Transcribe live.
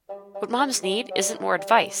What moms need isn't more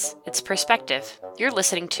advice, it's perspective. You're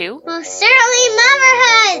listening to Most Certainly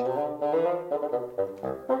Motherhood!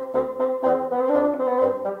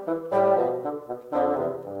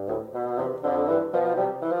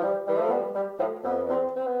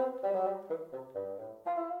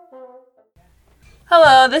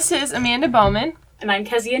 Hello, this is Amanda Bowman. And I'm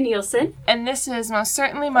Kezia Nielsen. And this is Most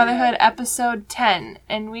Certainly Motherhood episode 10.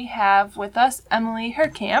 And we have with us Emily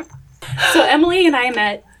Herkamp. So Emily and I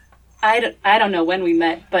met, I don't know when we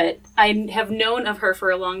met, but I have known of her for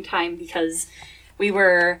a long time because we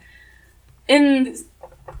were in,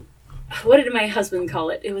 what did my husband call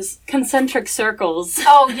it? It was concentric circles.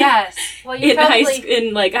 Oh, yes. Well, you in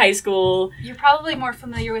high school. You're probably more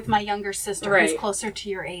familiar with my younger sister, Right. who's closer to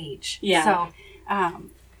your age. Yeah.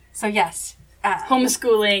 So yes.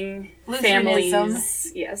 Homeschooling, Lutheranism.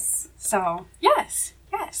 families. Yes. So, yes.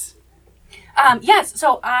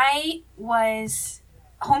 So I was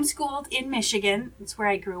homeschooled in Michigan. That's where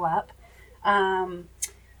I grew up. I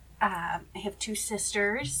have two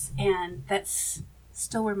sisters, and that's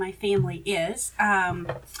still where my family is.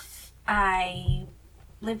 I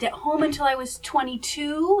lived at home until I was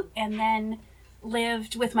 22, and then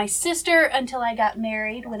lived with my sister until I got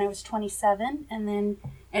married when I was 27, and then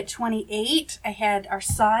at 28, I had our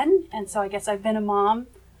son, and so I guess I've been a mom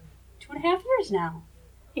 2.5 years now.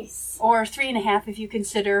 Nice. Or 3.5 if you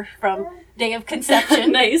consider from day of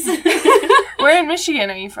conception. Nice. Where in Michigan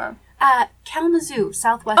are you from? Kalamazoo,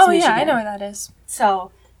 southwest Oh, Michigan. yeah, I know where that is.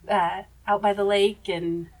 So, out by the lake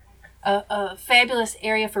and a fabulous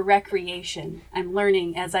area for recreation. I'm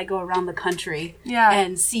learning as I go around the country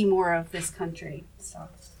and see more of this country.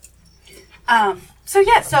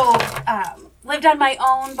 Lived on my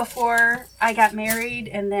own before I got married,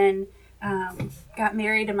 and then got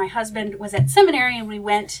married, and my husband was at seminary, and we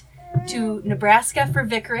went to Nebraska for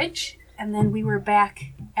vicarage, and then we were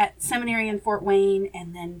back at seminary in Fort Wayne,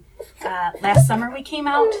 and then last summer we came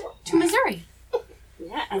out to Missouri.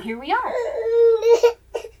 Yeah. And here we are.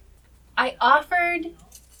 I offered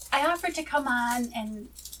to come on and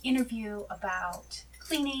interview about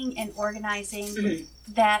cleaning and organizing. Mm-hmm.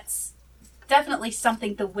 That's definitely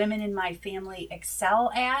something the women in my family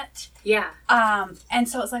excel at. Yeah. And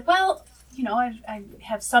so it's like, well, I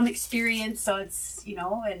have some experience, so it's,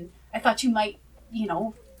 and I thought you might,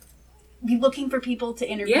 be looking for people to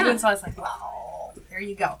interview. Yeah. And so I was like, well, there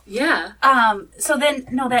you go. Yeah.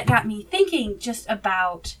 That got me thinking just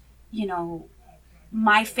about,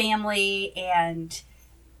 my family, and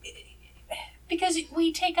because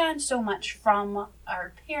we take on so much from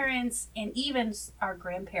our parents and even our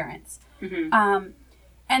grandparents. Mm-hmm.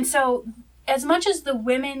 And so as much as the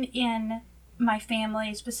women in my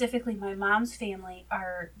family, specifically my mom's family,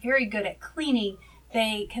 are very good at cleaning,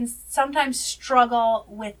 they can sometimes struggle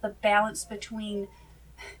with the balance between,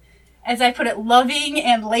 as I put it, loving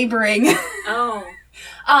and laboring. Oh.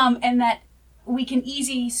 And that we can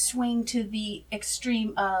easily swing to the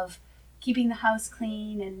extreme of keeping the house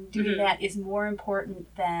clean and doing that is more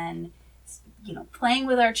important than, playing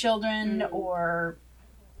with our children or,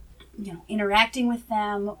 interacting with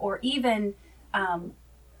them, or even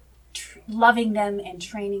loving them and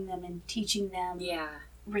training them and teaching them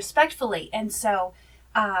respectfully. And so,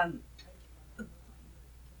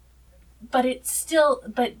 but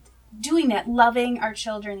doing that, loving our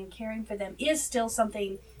children and caring for them, is still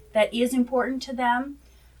something that is important to them.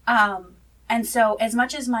 And so as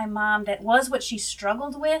much as my mom, that was what she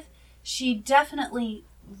struggled with, she definitely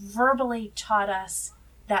verbally taught us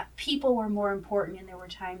that people were more important, and there were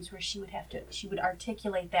times where she would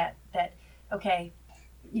articulate that, okay,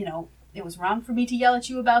 it was wrong for me to yell at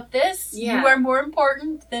you about this. Yeah. You are more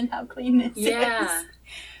important than how clean this is.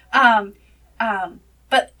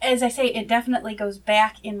 But as I say, it definitely goes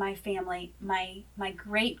back in my family. My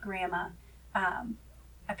great grandma,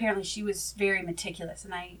 apparently she was very meticulous,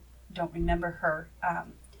 and I don't remember her.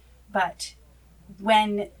 But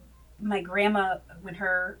when my grandma, when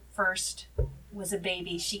her first was a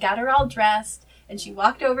baby, she got her all dressed and she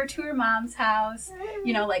walked over to her mom's house,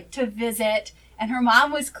 to visit. And her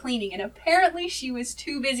mom was cleaning, and apparently she was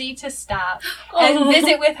too busy to stop and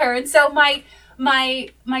visit with her. And so my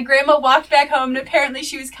grandma walked back home, and apparently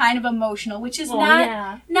she was kind of emotional, which is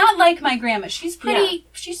not like my grandma. She's pretty.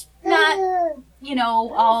 She's not,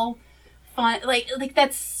 all fun. Like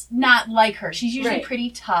that's not like her. She's usually pretty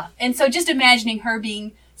tough. And so just imagining her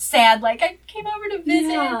being sad, like I came over to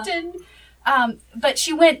visit, and but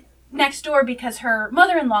she went next door because her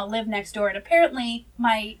mother-in-law lived next door, and apparently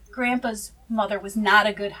my grandpa's mother was not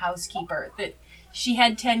a good housekeeper. That she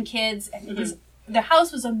had 10 kids, and the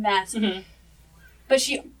house was a mess. but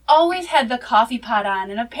she always had the coffee pot on,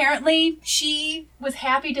 and apparently she was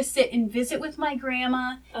happy to sit and visit with my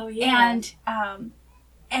grandma. Oh, yeah.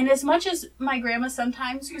 And as much as my grandma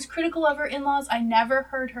sometimes was critical of her in-laws, I never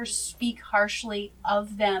heard her speak harshly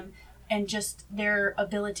of them and just their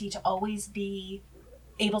ability to always be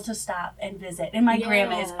able to stop and visit. And my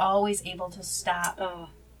grandma is always able to stop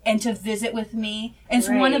and to visit with me. And it's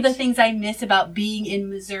one of the things I miss about being in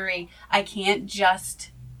Missouri. I can't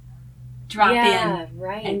just drop in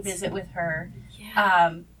and visit with her. Yeah.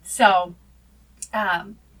 And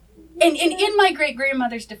in my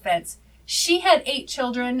great-grandmother's defense, she had 8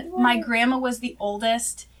 children. My grandma was the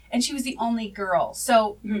oldest, and she was the only girl.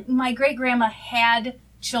 So my great-grandma had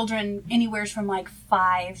children anywhere from like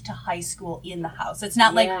 5 to high school in the house. It's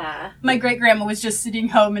not like my great-grandma was just sitting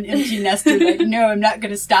home and empty nester, like, no, I'm not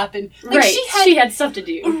going to stop. And like, she had stuff to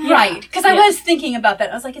do. Right. Because I was thinking about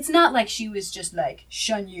that. I was like, it's not like she was just like,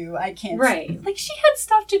 shun you, I can't. Right. Like, she had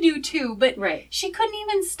stuff to do too, but she couldn't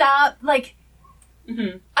even stop. Like,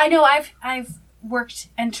 I know I've worked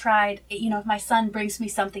and tried, you know, if my son brings me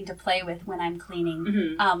something to play with when I'm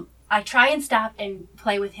cleaning, I try and stop and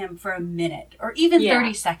play with him for a minute or even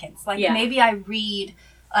 30 seconds. Like maybe I read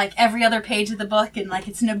like every other page of the book and like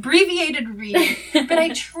it's an abbreviated reading, but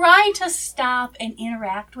I try to stop and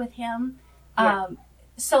interact with him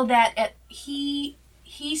so that he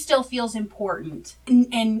still feels important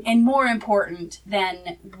and more important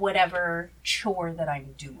than whatever chore that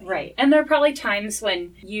I'm doing. Right. And there are probably times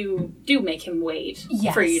when you do make him wait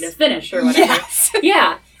for you to finish or whatever. Yes.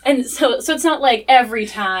 Yeah. And so it's not like every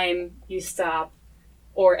time you stop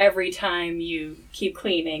or every time you keep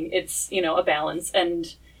cleaning. It's, you know, a balance.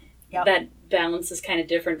 And that balance is kind of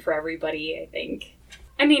different for everybody, I think.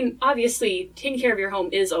 I mean, obviously, taking care of your home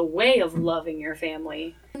is a way of loving your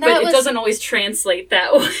family. But it doesn't always translate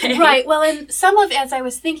that way. Right. Well, and as I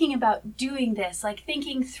was thinking about doing this, like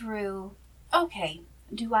thinking through, okay,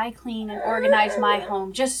 do I clean and organize my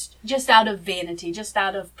home just out of vanity, just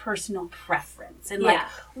out of personal preference? And like,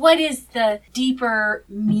 what is the deeper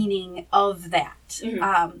meaning of that?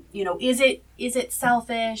 You know, is it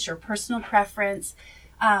selfish or personal preference?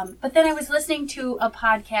 But then I was listening to a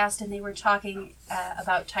podcast and they were talking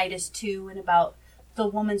about Titus 2 and about the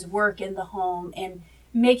woman's work in the home and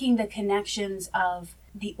making the connections of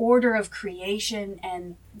the order of creation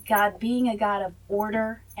and God being a God of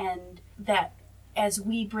order, and that as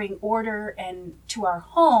we bring order and to our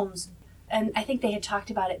homes, and I think they had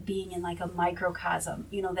talked about it being in like a microcosm,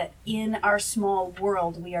 you know, that in our small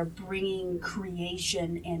world we are bringing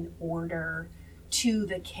creation and order to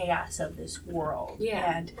the chaos of this world.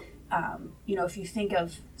 Yeah. And, you know, if you think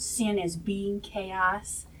of sin as being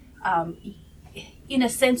chaos, in a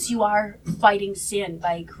sense you are fighting sin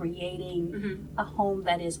by creating a home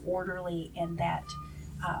that is orderly and that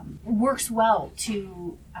works well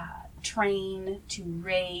to train, to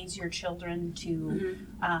raise your children, to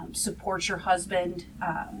support your husband.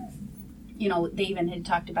 You know, they even had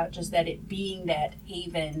talked about just that it being that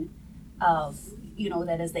haven of, you know,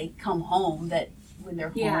 that as they come home, that when they're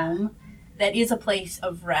home, that is a place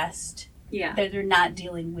of rest. Yeah. That they're not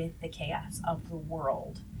dealing with the chaos of the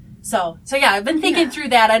world. So yeah, I've been thinking through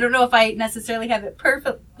that. I don't know if I necessarily have it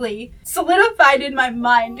perfectly solidified in my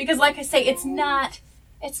mind because, like I say, it's not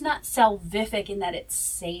salvific in that it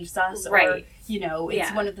saves us, or you know,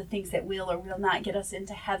 it's one of the things that will or will not get us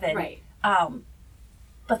into heaven. Right.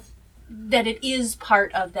 But that it is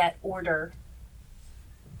part of that order.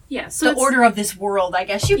 Yeah. So the order of this world, I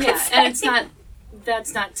guess you could say. And it's not.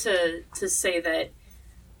 That's not to say that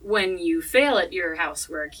when you fail at your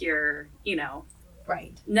housework, you're, you know,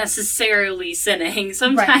 necessarily sinning.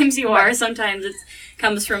 Sometimes you are. Sometimes it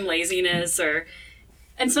comes from laziness,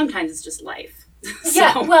 and sometimes it's just life.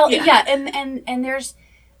 And there's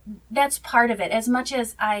that's part of it. As much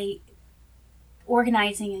as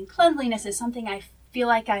organizing and cleanliness is something I feel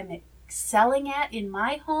like I'm excelling at in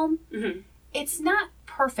my home, it's not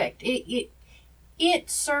perfect. It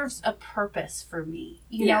serves a purpose for me.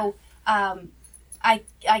 You know,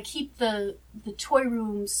 I keep the toy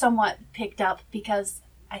room somewhat picked up because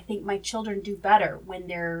I think my children do better when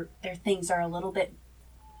their things are a little bit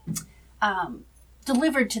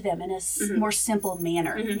delivered to them in a more simple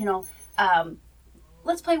manner. You know,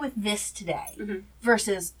 let's play with this today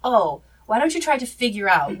versus, oh, why don't you try to figure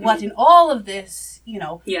out what in all of this, you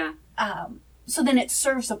know. Yeah. So then it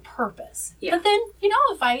serves a purpose. Yeah. But then, you know,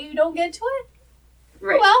 if I don't get to it,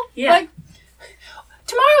 like,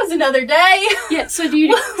 tomorrow's another day. Yeah. So do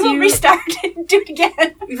you restart and do it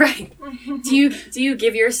again? Right. Do you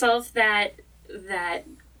give yourself that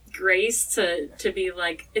grace to be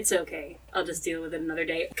like, it's okay, I'll just deal with it another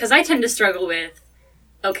day? Because I tend to struggle with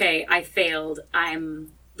okay, I failed.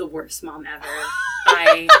 I'm the worst mom ever.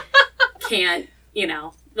 I can't,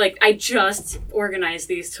 like, I just organized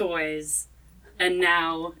these toys and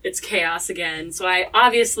now it's chaos again. So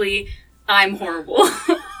I'm horrible.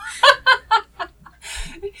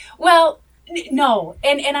 Well, no.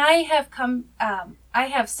 And I have I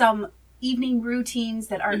have some evening routines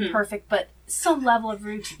that aren't perfect, but some level of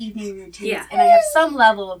evening routines. Yeah. And I have some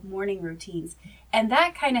level of morning routines. And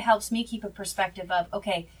that kind of helps me keep a perspective of,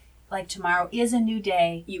 okay, like tomorrow is a new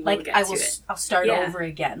day. You will like get to it. I'll start over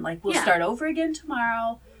again. Like we'll start over again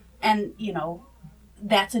tomorrow. And,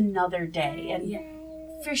 that's another day.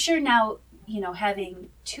 And for sure now, having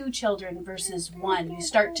 2 children versus 1, you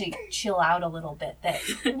start to chill out a little bit. That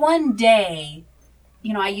one day,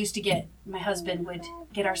 I used to my husband would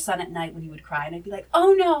get our son at night when he would cry, and I'd be like,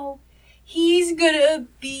 oh no, he's gonna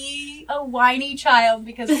be a whiny child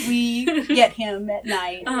because we get him at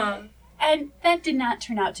night. Uh-huh. And that did not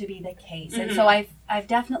turn out to be the case. Mm-hmm. And so I've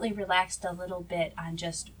definitely relaxed a little bit on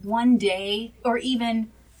just one day, or even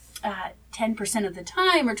 10% of the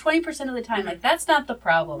time or 20% of the time. Like, that's not the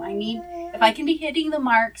problem. I mean, if I can be hitting the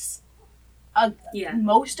marks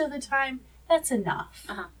most of the time, that's enough.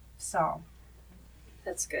 Uh-huh. So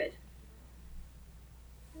that's good.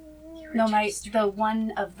 No, the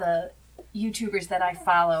one of the YouTubers that I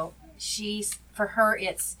follow, she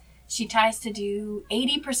tries to do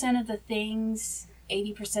 80% of the things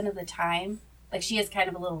 80% of the time. Like, she has kind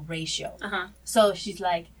of a little ratio. Uh-huh. So she's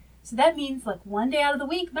like, so that means like one day out of the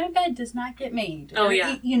week, my bed does not get made. Oh,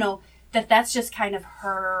 yeah. That's just kind of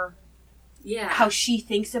her, how she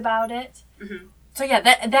thinks about it. Mm-hmm. So yeah,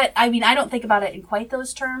 that I mean, I don't think about it in quite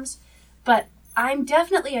those terms, but I'm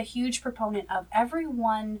definitely a huge proponent of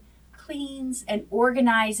everyone cleans and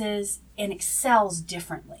organizes and excels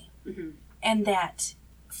differently. Mm-hmm. And that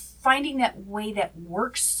finding that way that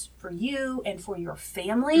works for you and for your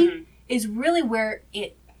family is really where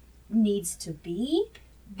it needs to be.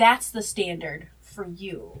 That's the standard for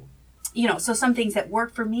you. So some things that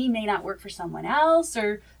work for me may not work for someone else,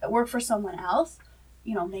 or that work for someone else,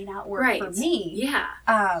 may not work for me. Yeah.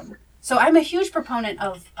 So I'm a huge proponent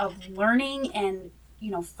of learning and,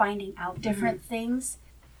 finding out different things.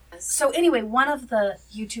 So anyway, one of the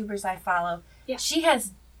YouTubers I follow, she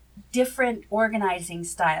has different organizing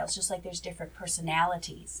styles, just like there's different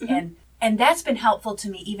personalities. Mm-hmm. And that's been helpful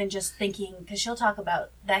to me, even just thinking, because she'll talk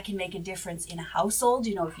about that can make a difference in a household.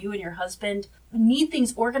 If you and your husband need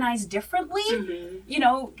things organized differently,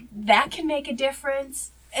 that can make a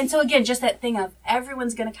difference. And so again, just that thing of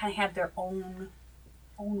everyone's going to kind of have their own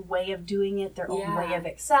way of doing it, their own way of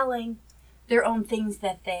excelling, their own things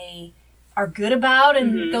that they are good about,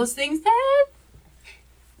 and those things that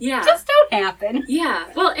just don't happen.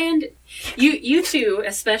 Yeah. Well, and you two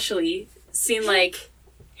especially seem like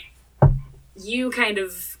you kind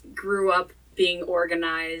of grew up being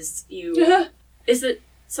organized. Is it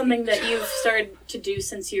something that you've started to do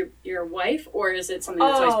since your wife, or is it something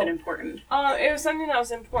that's always been important? It was something that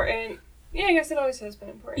was important. Yeah, I guess it always has been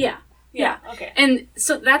important. Yeah. Okay. And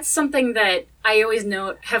so that's something that I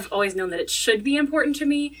have always known that it should be important to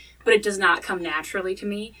me, but it does not come naturally to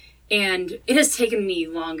me. And it has taken me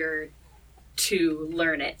longer to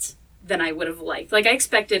learn it than I would have liked. Like, I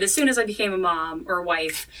expected as soon as I became a mom or a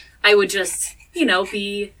wife, I would just,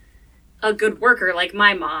 be a good worker like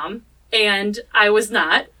my mom. And I was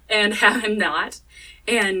not, and am not.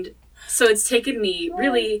 And so it's taken me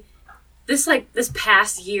really, this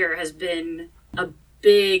past year has been a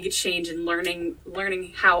big change in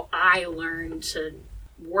learning how I learn to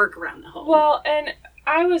work around the home. Well, and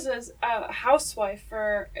I was a housewife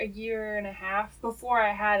for a year and a half before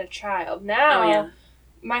I had a child. Now,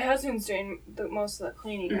 my husband's doing most of the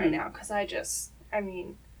cleaning right now, because how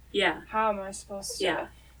am I supposed to? Yeah.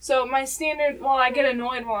 So my standard, I get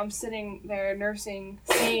annoyed while I'm sitting there nursing,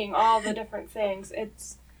 seeing all the different things.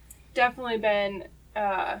 It's definitely been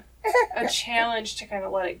a challenge to kind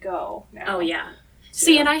of let it go now. Oh, yeah.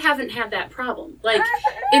 See, and I haven't had that problem. Like,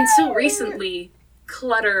 until recently,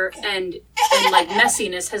 clutter and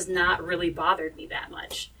messiness has not really bothered me that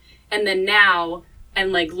much. And then now,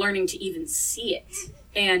 I'm learning to even see it.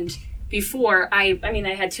 And before, I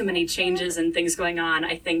had too many changes and things going on.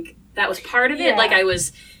 I think that was part of it. Like, I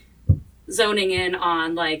was zoning in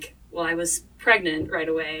on, I was pregnant right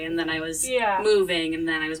away, and then I was moving, and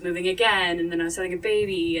then I was moving again, and then I was having a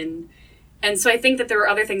baby. And so I think that there were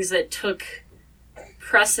other things that took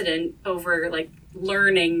precedent over,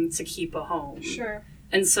 learning to keep a home. Sure.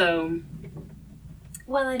 And so,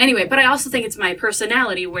 anyway, but I also think it's my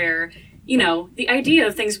personality where, the idea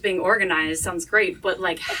of things being organized sounds great, but,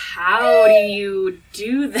 how do you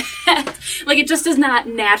do that? It just does not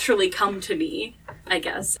naturally come to me. I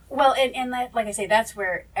guess. Well, and that, like I say, that's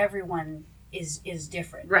where everyone is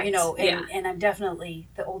different, Right, you know, yeah. and I'm definitely,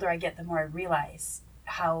 the older I get, the more I realize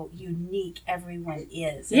how unique everyone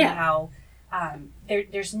is, and Yeah. how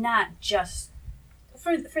there's not just,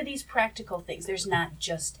 for these practical things, there's not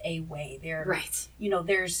just a way. Right. You know,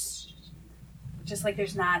 there's, just like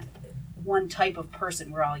there's not one type of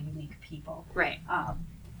person, we're all unique people. Right.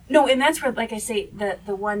 No, and that's where, like I say,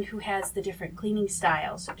 the one who has the different cleaning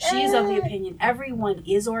styles, she is of the opinion everyone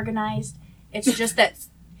is organized. It's just that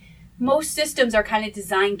most systems are kind of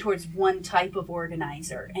designed towards one type of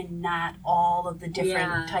organizer and not all of the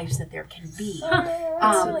different types that there can be.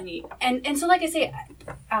 That's really neat. And so, like I say,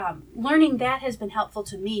 learning that has been helpful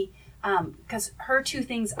to me, because her two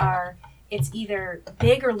things are, it's either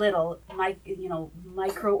big or little,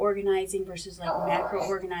 micro organizing versus like macro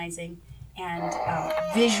organizing, and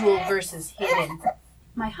visual versus hidden.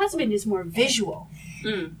 My husband is more visual.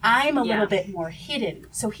 I'm a little bit more hidden.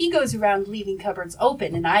 So he goes around leaving cupboards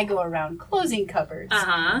open, and I go around closing cupboards.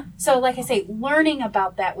 So, like I say, learning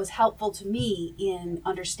about that was helpful to me in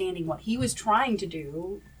understanding what he was trying to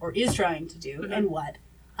do, or is trying to do, and what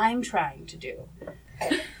I'm trying to do.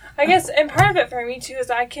 I guess, and part of it for me too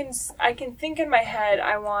is I can think in my head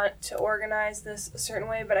I want to organize this a certain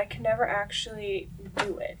way, but I can never actually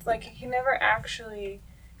do it. Like, I can never actually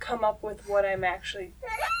come up with what I'm actually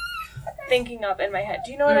thinking of in my head.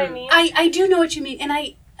 Do you know what I mean? I do know what you mean,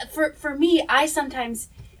 and for me, I sometimes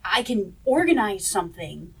I can organize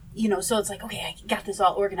something, you know, so it's like, okay, I got this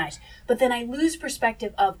all organized, but then I lose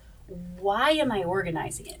perspective of why am I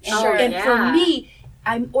organizing it? And for me,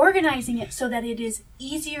 I'm organizing it so that it is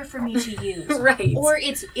easier for me to use. Right. Or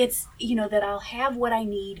it's you know, that I'll have what I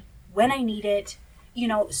need when I need it, you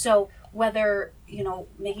know, so whether, you know,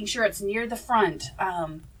 making sure it's near the front,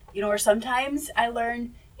 you know, or sometimes I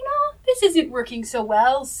learn, you know, this isn't working so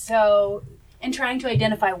well, so, and trying to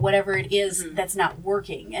identify whatever it is that's not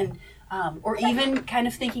working, and or even kind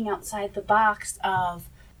of thinking outside the box of,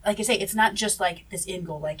 like I say, it's not just like this end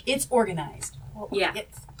goal, like it's organized. Well,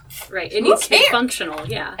 Right. It needs to be functional.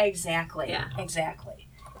 Yeah. Exactly. Yeah. Exactly.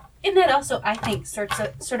 And that also, I think, sort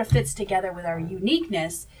of fits together with our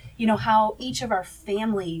uniqueness. You know, how each of our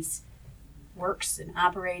families works and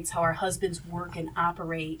operates, how our husbands work and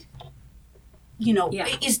operate, you know,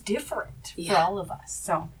 is different for all of us.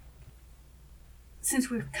 So, since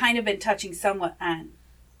we've kind of been touching somewhat on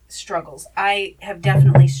struggles, I have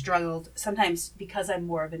definitely struggled. Sometimes because I'm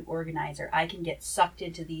more of an organizer, I can get sucked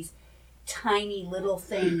into these tiny little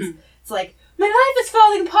things. It's like, my life is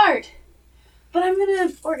falling apart, but I'm going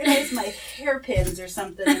to organize my hairpins or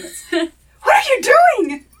something. And it's, what are you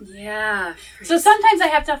doing? Yeah. So sometimes I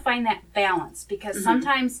have to find that balance, because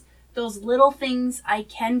sometimes those little things I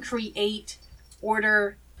can create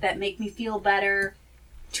order that make me feel better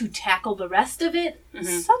to tackle the rest of it.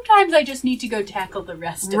 Sometimes I just need to go tackle the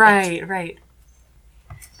rest of it. Right.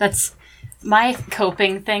 That's my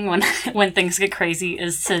coping thing when things get crazy,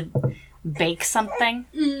 is to bake something,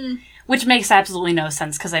 which makes absolutely no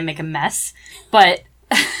sense because I make a mess, but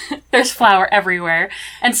there's flour everywhere,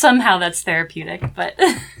 and somehow that's therapeutic. But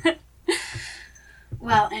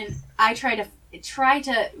well, and I try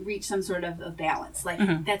to reach some sort of a balance. Like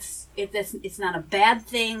it's not a bad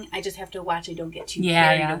thing. I just have to watch I don't get too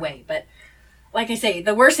carried away. But like I say,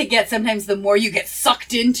 the worse it gets, sometimes the more you get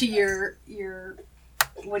sucked into your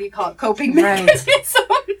what do you call it, coping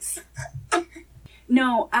mechanisms.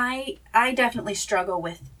 No, I definitely struggle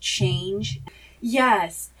with change.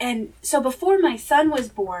 Yes. And so before my son was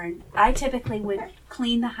born, I typically would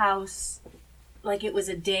clean the house like it was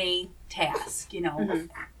a day task, you know,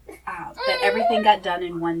 that everything got done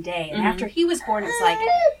in one day. And after he was born, it's like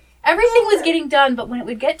everything was getting done, but when it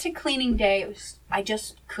would get to cleaning day, I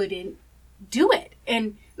just couldn't do it.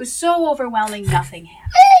 And it was so overwhelming, nothing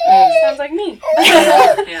happened. Sounds like me.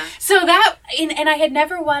 So that, and I had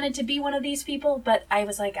never wanted to be one of these people, but I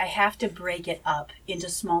was like, I have to break it up into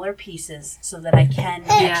smaller pieces so that I can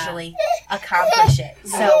actually accomplish it.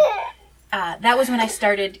 So that was when I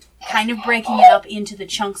started kind of breaking it up into the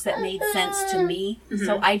chunks that made sense to me.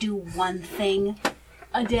 So I do one thing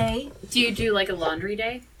a day. Do you do like a laundry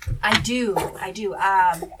day? I do.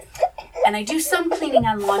 And I do some cleaning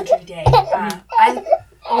on laundry day. I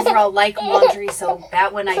overall like laundry, so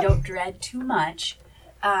that one I don't dread too much.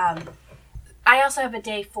 I also have a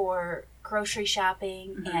day for grocery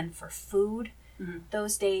shopping and for food.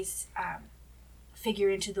 Those days figure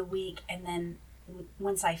into the week, and then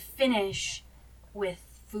once I finish with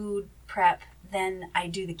food prep, then I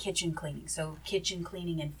do the kitchen cleaning. So kitchen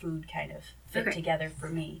cleaning and food kind of fit together for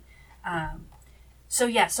me.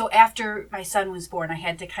 So after my son was born, I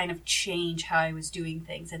had to kind of change how I was doing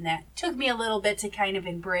things, and that took me a little bit to kind of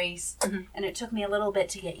embrace, and it took me a little bit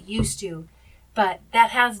to get used to, but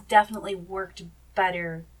that has definitely worked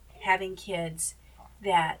better having kids,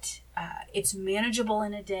 that it's manageable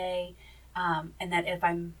in a day, and that if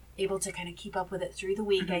I'm able to kind of keep up with it through the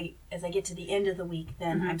week, as I get to the end of the week,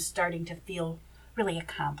 then I'm starting to feel really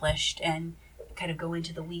accomplished and kind of go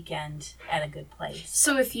into the weekend at a good place.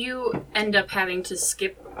 So if you end up having to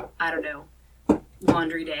skip, I don't know,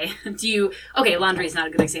 laundry day, laundry is not a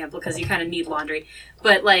good example because you kind of need laundry,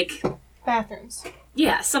 but like... Bathrooms.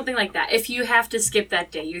 Yeah, something like that. If you have to skip that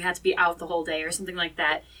day, you have to be out the whole day or something like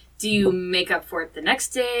that, do you make up for it the next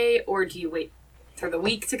day, or do you wait for the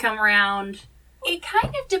week to come around? It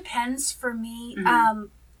kind of depends for me,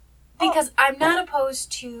 because I'm not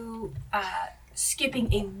opposed to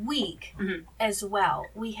skipping a week as well.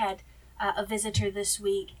 We had a visitor this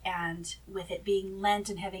week, and with it being Lent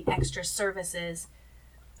and having extra services,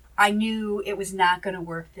 I knew it was not going to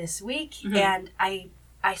work this week, and I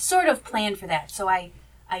sort of planned for that. So I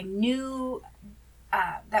knew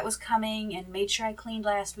that was coming and made sure I cleaned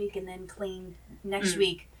last week and then cleaned next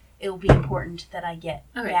week. It will be important that I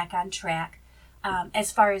get back on track.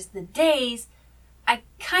 As far as the days, I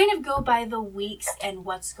kind of go by the weeks and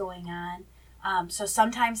what's going on. So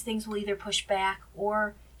sometimes things will either push back,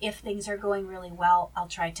 or if things are going really well, I'll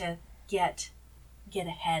try to get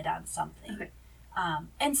ahead on something. Okay.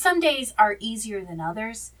 And some days are easier than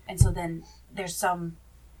others, and so then there's some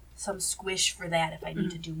squish for that if I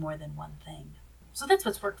need to do more than one thing. So that's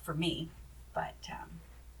what's worked for me. But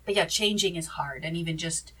yeah, changing is hard, and even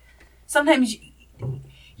just sometimes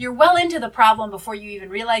you're well into the problem before you even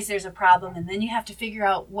realize there's a problem, and then you have to figure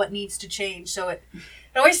out what needs to change. So it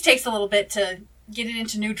always takes a little bit to get it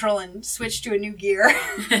into neutral and switch to a new gear.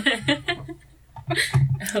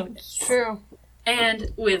 True.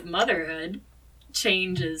 And with motherhood,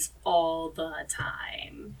 changes all the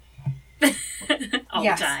time. All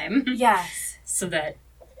Yes. the time. Yes. So that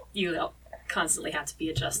you constantly have to be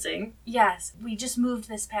adjusting. Yes. We just moved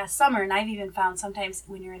this past summer, and I've even found sometimes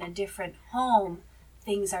when you're in a different home,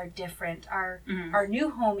 things are different. Our new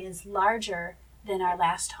home is larger than our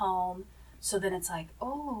last home, so then it's like,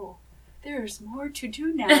 oh, there's more to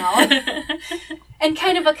do now. And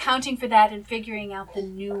kind of accounting for that and figuring out the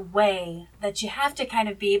new way that you have to kind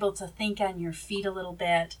of be able to think on your feet a little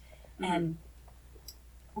bit and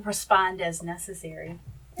respond as necessary.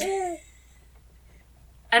 I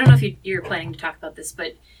don't know if you're planning to talk about this,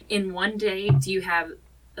 but in one day, do you have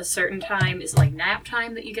a certain time? Is it like nap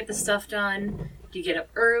time that you get the stuff done? Do you get up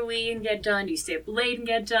early and get done? Do you stay up late and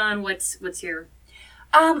get done? What's your...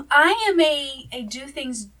 I do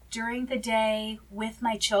things during the day with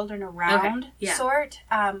my children around sort.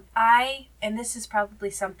 And this is probably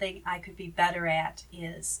something I could be better at,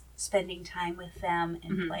 is spending time with them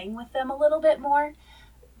and playing with them a little bit more.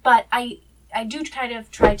 But I do kind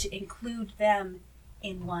of try to include them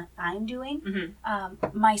in what I'm doing.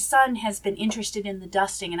 My son has been interested in the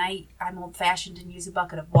dusting, and I'm old-fashioned and use a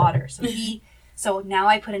bucket of water. So now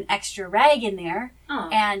I put an extra rag in there,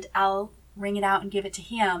 and I'll wring it out and give it to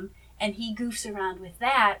him, and he goofs around with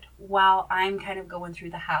that while I'm kind of going through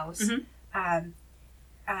the house.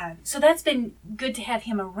 So that's been good to have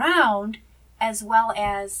him around, as well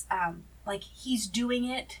as like he's doing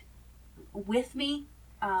it with me.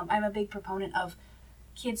 I'm a big proponent of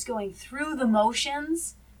kids going through the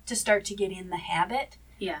motions to start to get in the habit.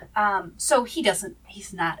 Yeah. So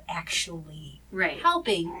he's not actually Right.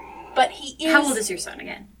 helping, but he is. How old is your son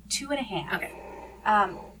again? 2.5. Okay.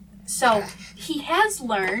 So he has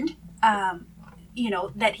learned,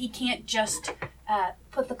 that he can't just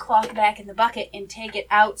put the cloth back in the bucket and take it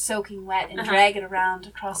out soaking wet and drag it around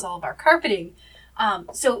across all of our carpeting.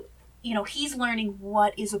 So he's learning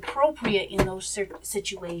what is appropriate in those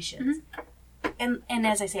situations. And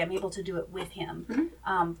as I say, I'm able to do it with him.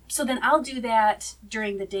 So then I'll do that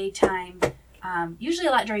during the daytime, usually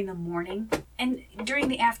a lot during the morning. And during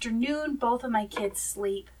the afternoon, both of my kids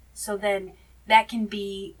sleep. So then that can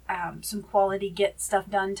be some quality get stuff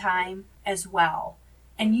done time as well.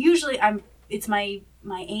 And usually it's my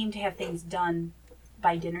aim to have things done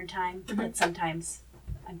by dinner time, but sometimes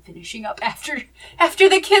I'm finishing up after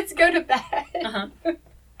the kids go to bed.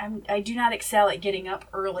 I do not excel at getting up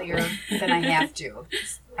earlier than I have to.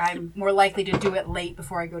 I'm more likely to do it late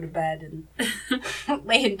before I go to bed and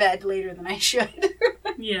lay in bed later than I should.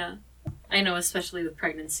 Yeah. I know, especially with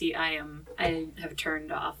pregnancy, I have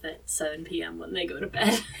turned off at 7 p.m. when they go to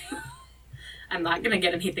bed. I'm not going to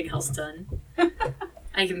get anything else done.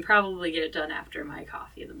 I can probably get it done after my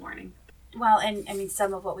coffee in the morning. Well, and I mean,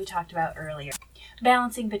 some of what we talked about earlier.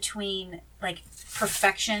 Balancing between, like,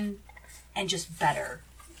 perfection and just better.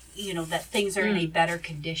 You know, that things are in a better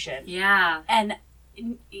condition. Yeah. And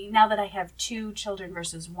now that I have 2 children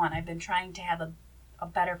versus 1, I've been trying to have a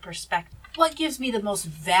better perspective. What gives me the most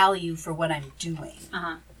value for what I'm doing?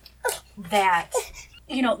 Uh-huh. That,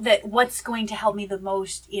 you know, that what's going to help me the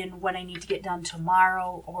most in what I need to get done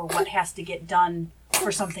tomorrow, or what has to get done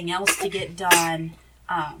for something else to get done.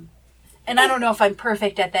 And I don't know if I'm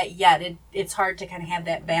perfect at that yet. It's hard to kind of have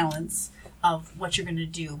that balance of what you're going to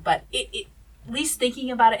do. But it at least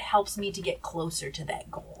thinking about it helps me to get closer to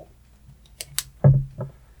that goal.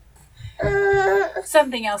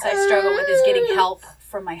 Something else I struggle with is getting help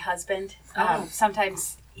from my husband.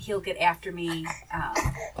 Sometimes he'll get after me,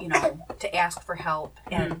 you know, to ask for help.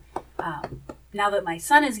 And now that my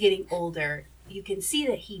son is getting older, you can see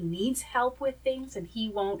that he needs help with things and he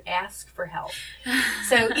won't ask for help.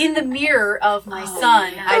 So in the mirror of my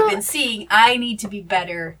son, I've been seeing I need to be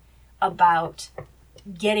better about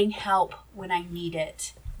getting help when I need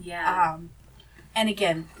it. Yeah. And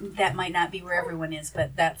again, that might not be where everyone is,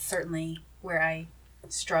 but that's certainly where I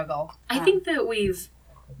struggle. I think that we've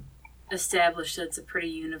established that it's a pretty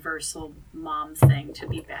universal mom thing to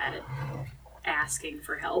be bad at asking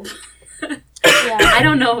for help. I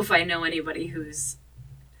don't know if I know anybody who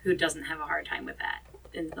doesn't have a hard time with that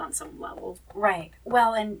on some level. Right.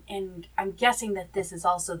 Well, and I'm guessing that this is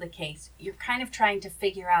also the case. You're kind of trying to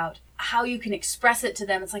figure out how you can express it to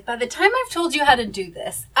them. It's like, by the time I've told you how to do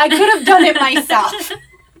this, I could have done it myself.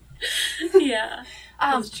 Yeah,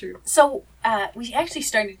 that's true. So we actually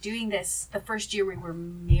started doing this the first year we were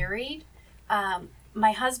married.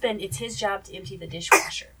 My husband, it's his job to empty the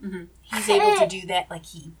dishwasher. Mm-hmm. He's able to do that. Like,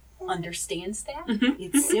 he understands that. Mm-hmm.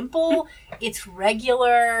 It's simple. It's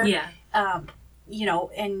regular. Yeah. You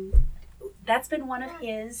know, and that's been one of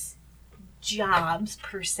his jobs,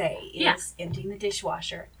 per se, is emptying the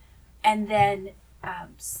dishwasher. And then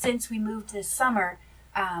since we moved this summer,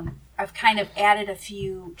 I've kind of added a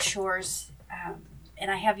few chores,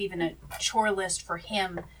 and I have even a chore list for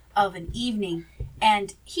him of an evening.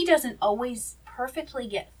 And he doesn't always perfectly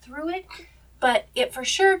get through it, but it for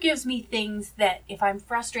sure gives me things that if I'm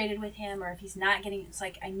frustrated with him or if he's not getting, it's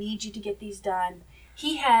like, I need you to get these done.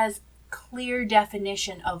 He has clear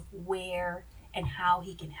definition of where and how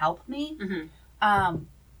he can help me. Mm-hmm.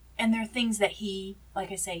 And there are things that he,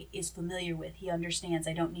 like I say, is familiar with. He understands.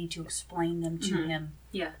 I don't need to explain them to him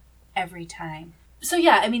every time. So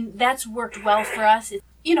yeah, I mean, that's worked well for us.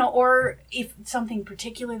 You know, or if something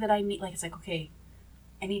particular that I need, like it's like, okay,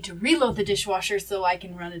 I need to reload the dishwasher so I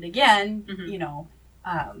can run it again. Mm-hmm. You know,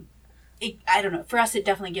 I don't know. For us, it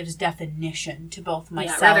definitely gives definition to both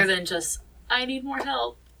myself. Yeah, rather than just, I need more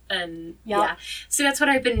help. And yeah. So that's what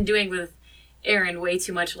I've been doing with Aaron way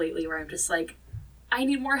too much lately, where I'm just like, I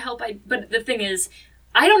need more help. But the thing is,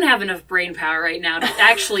 I don't have enough brain power right now to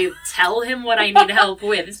actually tell him what I need help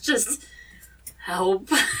with. It's just help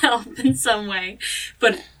in some way.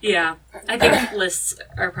 But yeah, I think lists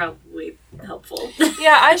are probably helpful.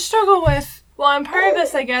 Yeah, I struggle with, well, and part of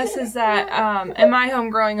this, I guess, is that in my home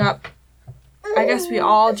growing up, I guess we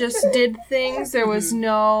all just did things. There was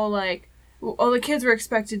no, like, all the kids were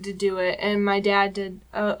expected to do it, and my dad did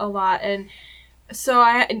a lot, and so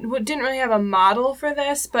I didn't really have a model for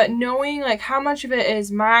this, but knowing, like, how much of it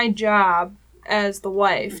is my job as the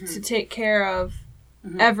wife to take care of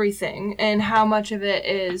everything, and how much of it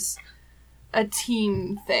is a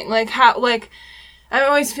team thing. Like, how, like, I'm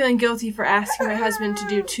always feeling guilty for asking my husband to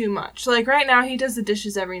do too much. Like, right now, he does the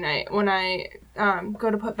dishes every night when I go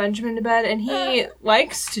to put Benjamin to bed, and he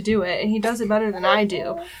likes to do it, and he does it better than I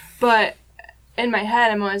do, but in my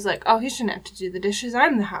head, I'm always like, oh, he shouldn't have to do the dishes.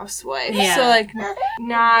 I'm the housewife. Yeah. So, like,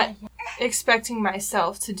 not expecting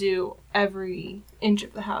myself to do every inch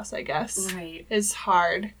of the house, I guess, is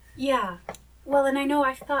hard. Yeah. Well, and I know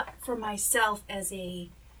I've thought for myself as a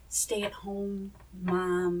stay-at-home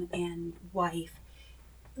mom and wife,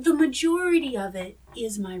 the majority of it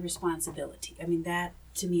is my responsibility. I mean, that,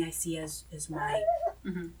 to me, I see as my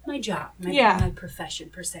my job, my profession,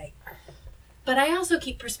 per se. But I also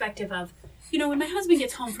keep perspective of, you know, when my husband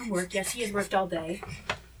gets home from work, yes, he has worked all day.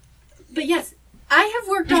 But yes, I have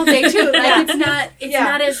worked all day too. Like, it's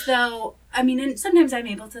not as though, I mean, and sometimes I'm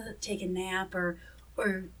able to take a nap or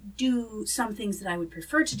do some things that I would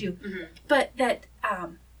prefer to do. Mm-hmm. But that,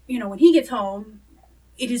 you know, when he gets home,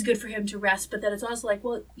 it is good for him to rest, but that it's also like,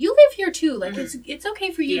 well, you live here too. Like, it's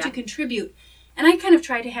okay for you to contribute. And I kind of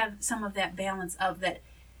try to have some of that balance of that.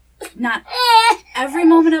 not every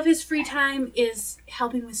moment of his free time is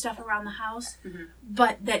helping with stuff around the house,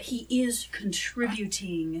 but that he is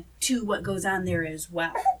contributing to what goes on there as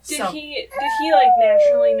well. Did he like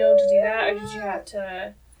naturally know to do that, or did you have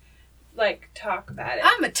to like talk about it?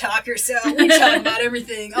 I'm a talker, so we talk about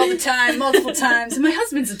everything all the time, multiple times. And my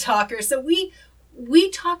husband's a talker, so we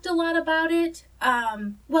talked a lot about it.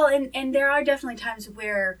 Well, and there are definitely times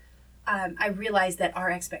where I realize that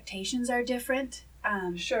our expectations are different.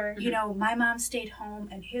 Sure. You know, my mom stayed home,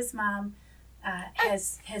 and his mom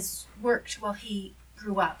has worked while he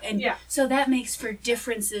grew up, and so that makes for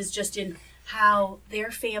differences just in how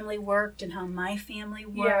their family worked and how my family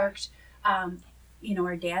worked. You know,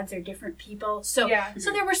 our dads are different people, so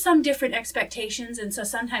there were some different expectations, and so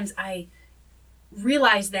sometimes I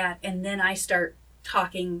realize that, and then I start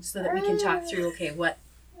talking so that we can talk through, okay,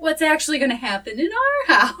 what's actually going to happen in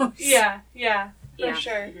our house. For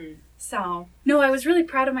sure. So, no, I was really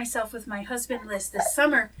proud of myself with my husband list this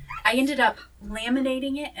summer. I ended up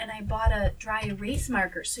laminating it, and I bought a dry erase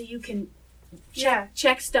marker so you can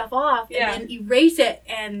check stuff off and then erase it.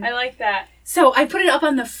 And I like that. So I put it up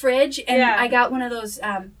on the fridge, and I got one of those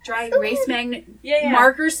dry erase magnet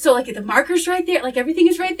markers. So, like, the marker's right there. Like, everything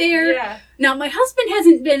is right there. Yeah. Now, my husband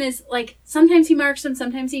hasn't been as, like, sometimes he marks them,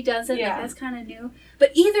 sometimes he doesn't. Yeah. Like, that's kind of new.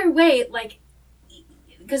 But either way, like,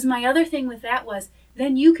 because my other thing with that was,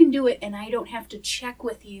 then you can do it, and I don't have to check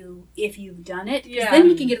with you if you've done it. Because then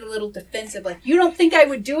he can get a little defensive, like, you don't think I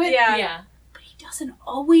would do it? Yeah. But he doesn't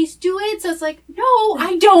always do it, so it's like, no,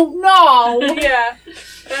 I don't know. Yeah,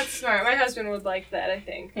 that's smart. My husband would like that, I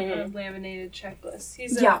think. A laminated checklist.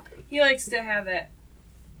 He likes to have it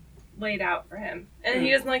laid out for him. And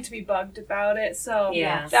he doesn't like to be bugged about it, so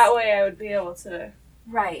that way I would be able to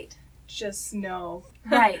just know.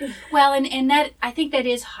 Right. Well, and that, I think that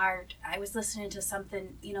is hard. I was listening to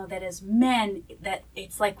something, you know, that as men, that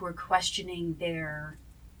it's like we're questioning their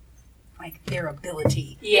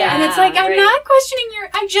ability. Yeah. And it's like, I'm not questioning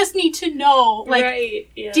I just need to know.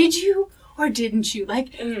 Like, did you or didn't you? Like,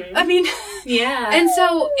 I mean, And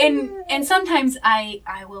so, and sometimes I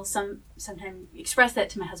will sometimes express that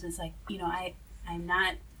to my husband. It's like, you know, I'm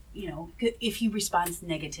not, you know, if he responds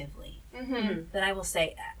negatively, that I will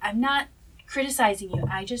say, I'm not criticizing you.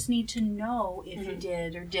 I just need to know if you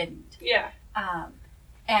did or didn't. Yeah.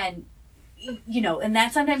 And, you know, and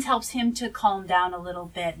that sometimes helps him to calm down a little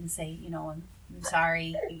bit and say, you know, I'm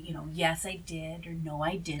sorry, you know, yes, I did, or no,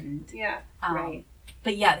 I didn't. Yeah.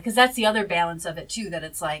 But yeah, because that's the other balance of it too, that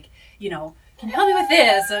it's like, you know, can you help me with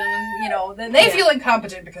this? And, you know, then they feel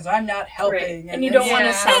incompetent because I'm not helping. And you don't want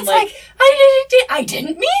to sound like I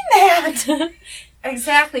didn't mean that.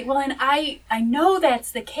 Exactly. Well, and I know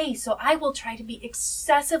that's the case, so I will try to be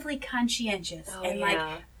excessively conscientious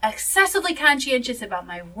excessively conscientious about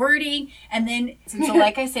my wording, and then so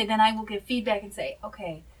like I say, then I will give feedback and say,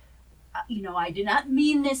 okay, you know, I did not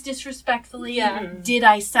mean this disrespectfully. Did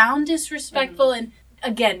I sound disrespectful? And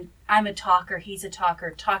again, I'm a talker, he's a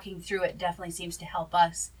talker. Talking through it definitely seems to help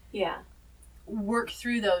us work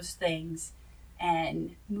through those things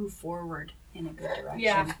and move forward in a good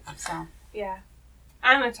direction. So. Yeah.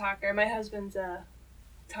 I'm a talker. My husband's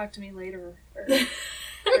talk to me later.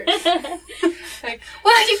 Like,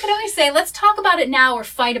 well, you can always say, let's talk about it now or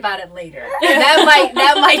fight about it later. That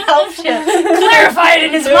might help to clarify it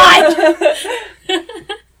in his mind.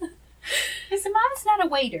 His mom's not a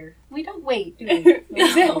waiter. We don't wait, do we?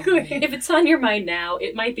 Exactly. If it's on your mind now,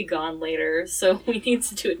 it might be gone later, so we need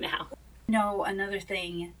to do it now. No, another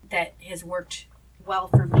thing that has worked well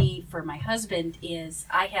for me, for my husband, is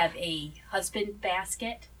I have a husband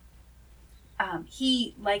basket.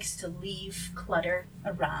 He likes to leave clutter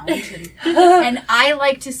around, and I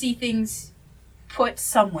like to see things put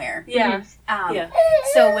somewhere.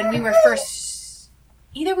 So when we were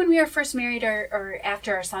either when we were first married or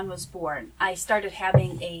after our son was born, I started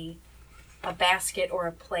having a basket or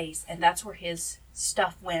a place, and that's where his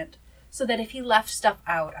stuff went. So that if he left stuff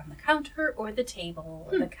out on the counter or the table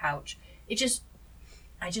or the couch,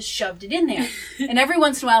 I just shoved it in there. And every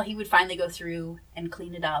once in a while he would finally go through and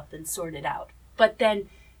clean it up and sort it out. But then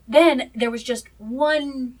there was just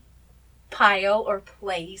one pile or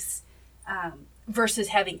place versus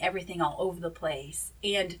having everything all over the place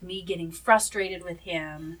and me getting frustrated with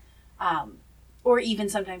him. Or even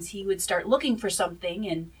sometimes he would start looking for something,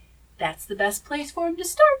 and that's the best place for him to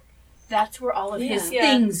start. That's where all of his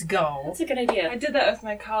things go. That's a good idea. I did that with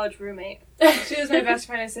my college roommate. She was my best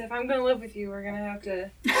friend. I said, if I'm going to live with you, we're going to have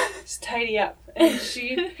to just tidy up. And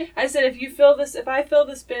I said, if I fill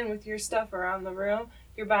this bin with your stuff around the room,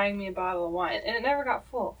 you're buying me a bottle of wine. And it never got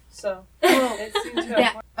full. So it seemed to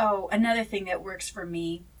have... Another thing that works for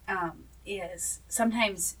me is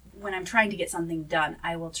sometimes when I'm trying to get something done,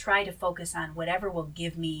 I will try to focus on whatever will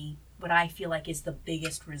give me what I feel like is the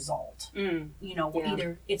biggest result. You know, Yeah.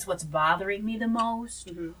 either it's what's bothering me the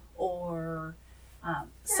most, or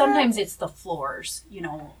sometimes it's the floors. You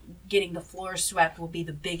know, getting the floors swept will be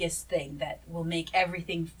the biggest thing that will make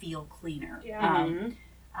everything feel cleaner. Yeah.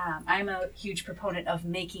 I'm a huge proponent of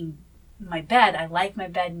making my bed. I like my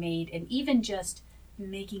bed made, and even just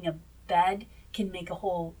making a bed can make a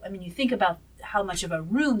whole, I mean, you think about how much of a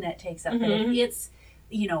room that takes up, but if it's,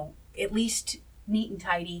 you know, at least neat and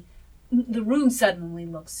tidy, the room suddenly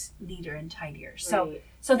looks neater and tidier. So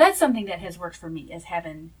that's something that has worked for me, is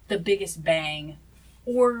having the biggest bang,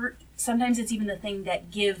 or sometimes it's even the thing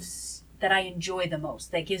that I enjoy the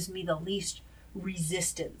most, that gives me the least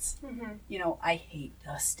resistance. You know, I hate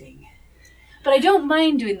dusting, but I don't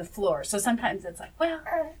mind doing the floor. So sometimes it's like, well,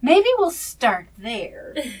 maybe we'll start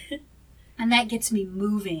there. And that gets me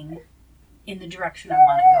moving in the direction I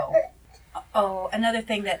want to go. Oh, another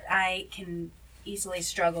thing that I can easily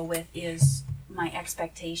struggle with is my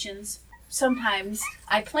expectations. Sometimes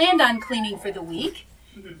I planned on cleaning for the week,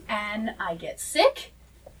 and I get sick,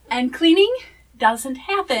 and cleaning doesn't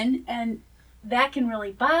happen, and that can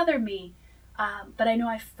really bother me. But I know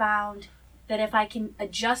I found that if I can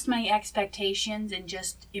adjust my expectations and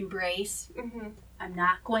just embrace, I'm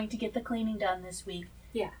not going to get the cleaning done this week.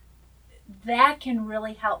 Yeah. That can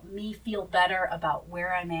really help me feel better about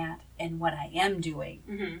where I'm at and what I am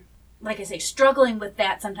doing. Like I say, struggling with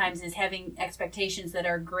that sometimes is having expectations that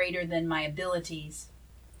are greater than my abilities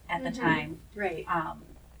at the time. Right.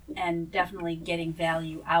 And definitely getting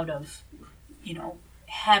value out of, you know,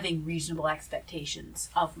 having reasonable expectations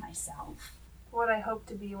of myself. What I hope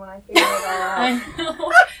to be when I figure it all out. I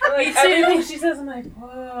know. Like, everything she says, I'm like,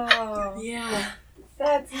 whoa. Yeah.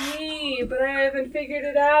 That's me, but I haven't figured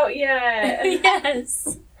it out yet. Yes.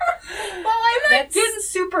 Well, I'm not getting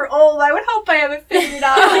super old. I would hope I haven't figured it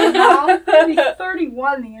out by now. I'll be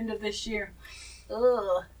 31 the end of this year.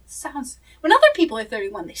 Ugh. Sounds... When other people are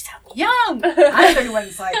 31, they sound young. I'm 31,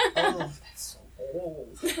 it's like, oh, that's so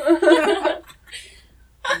old.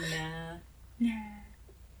 Nah.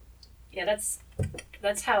 Yeah, that's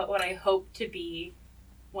what I hope to be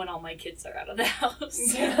when all my kids are out of the house.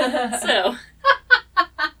 So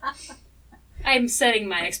I'm setting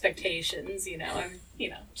my expectations, you know, I'm,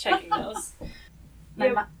 checking those.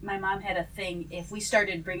 My mom had a thing, if we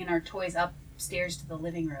started bringing our toys upstairs to the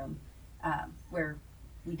living room, where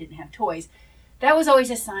we didn't have toys, that was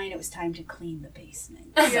always a sign it was time to clean the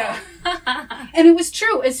basement. Yeah. And it was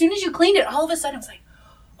true. As soon as you cleaned it, all of a sudden it was like,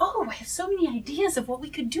 oh, I have so many ideas of what we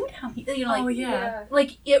could do down here. You know, like, Yeah.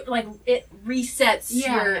 like it resets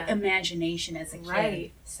Yeah. your imagination as a kid.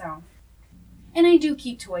 Right. So, and I do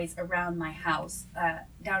keep toys around my house.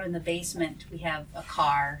 Down in the basement, we have a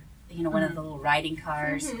car. You know, one of the little riding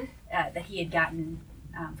cars that he had gotten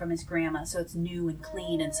from his grandma. So it's new and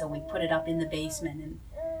clean, and so we put it up in the basement,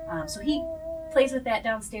 and so he plays with that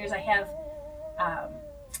downstairs. I have.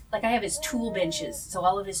 I have his tool benches, so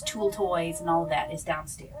all of his tool toys and all of that is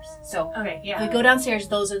downstairs. So Okay, if yeah. we go downstairs,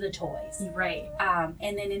 those are the toys. Right.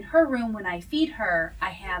 And then in her room, when I feed her, I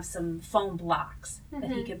have some foam blocks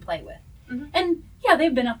that he can play with. And yeah,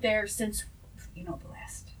 they've been up there since, the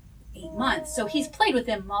last 8 months. So he's played with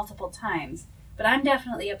them multiple times. But I'm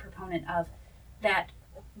definitely a proponent of that.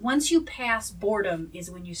 Once you pass boredom is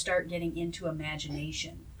when you start getting into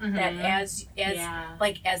imagination. That as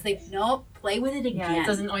they play with it again. Yeah, it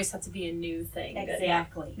doesn't always have to be a new thing.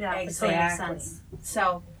 Exactly. Yeah, it exactly. totally makes sense.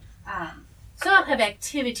 So, so I'll have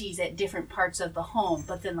activities at different parts of the home,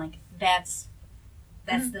 but then that's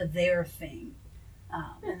their thing,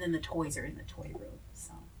 and then the toys are in the toy room.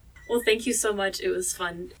 So. Well, thank you so much. It was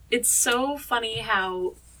fun. It's so funny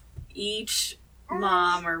how each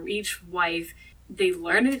mom or each wife, they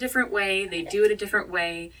learn it a different way, they do it a different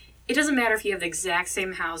way. It doesn't matter if you have the exact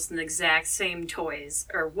same house and the exact same toys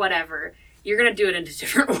or whatever. You're going to do it in a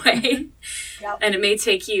different way. Yep. And it may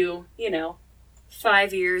take you,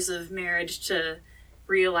 5 years of marriage to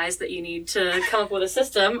realize that you need to come up with a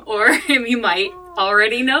system, or you might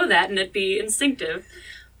already know that and it be instinctive.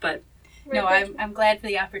 But No, I'm glad for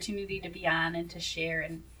the opportunity to be on and to share,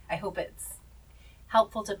 and I hope it's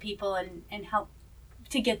helpful to people and help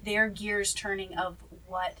to get their gears turning of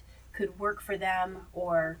what could work for them,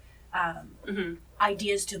 or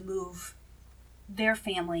ideas to move their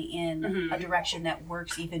family in a direction that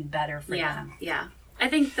works even better for them. Yeah. I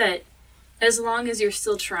think that as long as you're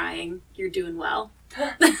still trying, you're doing well.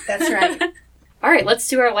 That's right. All right, let's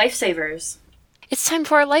do our lifesavers. It's time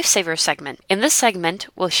for our Lifesaver segment. In this segment,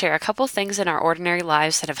 we'll share a couple things in our ordinary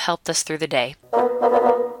lives that have helped us through the day.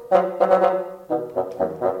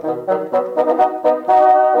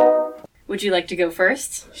 Would you like to go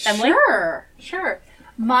first, Emily? Sure.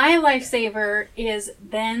 My lifesaver is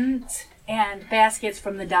bins and baskets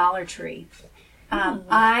from the Dollar Tree.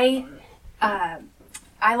 I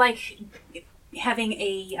like having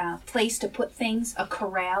a place to put things, a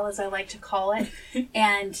corral as I like to call it,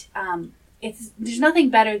 and there's nothing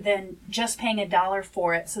better than just paying $1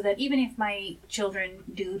 for it, so that even if my children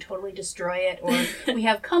do totally destroy it, or we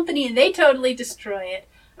have company and they totally destroy it,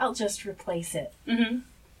 I'll just replace it. Mm-hmm.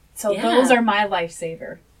 So those are my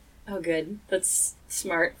lifesaver. Oh, good. That's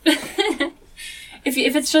smart. If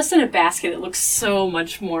it's just in a basket, it looks so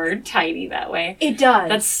much more tidy that way. It does.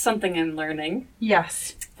 That's something I'm learning.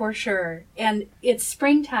 Yes, for sure. And it's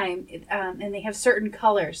springtime, and they have certain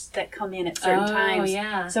colors that come in at certain times. Oh,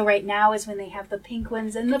 yeah. So right now is when they have the pink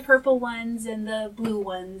ones and the purple ones and the blue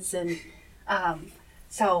ones. And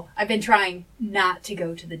so I've been trying not to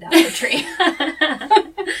go to the Dollar Tree.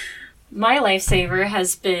 My lifesaver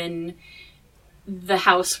has been the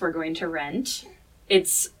house we're going to rent.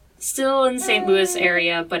 It's still in St. Louis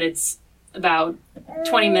area, but it's about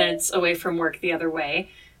 20 minutes away from work the other way,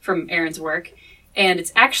 from Aaron's work. And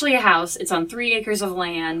it's actually a house. It's on 3 acres of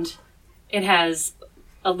land. It has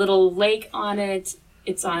a little lake on it.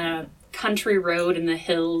 It's on a country road in the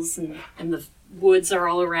hills, and the woods are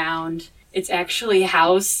all around. It's actually a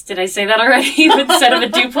house. Did I say that already? Instead of a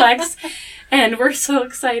duplex. And we're so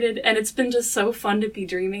excited. And it's been just so fun to be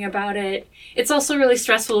dreaming about it. It's also really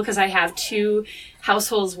stressful because I have 2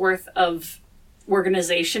 households worth of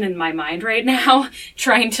organization in my mind right now,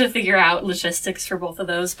 trying to figure out logistics for both of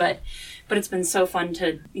those. But it's been so fun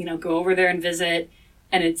to, go over there and visit.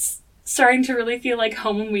 And it's starting to really feel like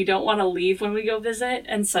home, and we don't want to leave when we go visit.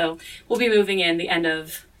 And so we'll be moving in the end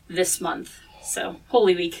of this month. So,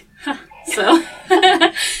 Holy Week. So,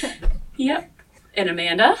 yep. And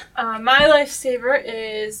Amanda? My lifesaver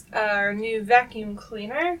is our new vacuum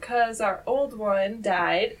cleaner, because our old one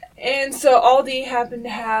died. And so Aldi happened to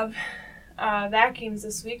have vacuums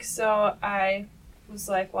this week, so I was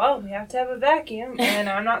like, well, we have to have a vacuum, and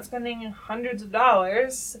I'm not spending hundreds of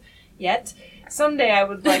dollars yet. Someday I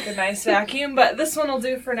would like a nice vacuum, but this one will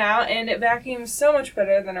do for now, and it vacuums so much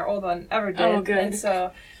better than our old one ever did. Oh, good. And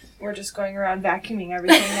so we're just going around vacuuming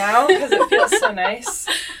everything now, because it feels so nice.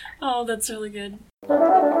 Oh, that's really good.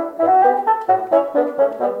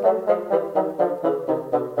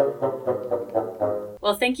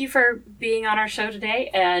 Well, thank you for being on our show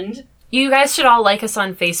today, and You guys should all like us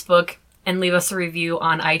on Facebook and leave us a review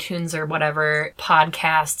on iTunes or whatever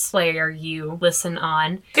podcast player you listen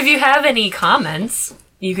on. If you have any comments,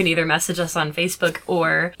 you can either message us on Facebook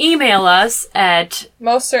or email us at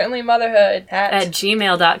Most certainly motherhood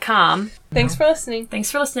gmail.com. Thanks for listening.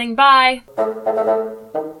 Thanks for listening. Bye.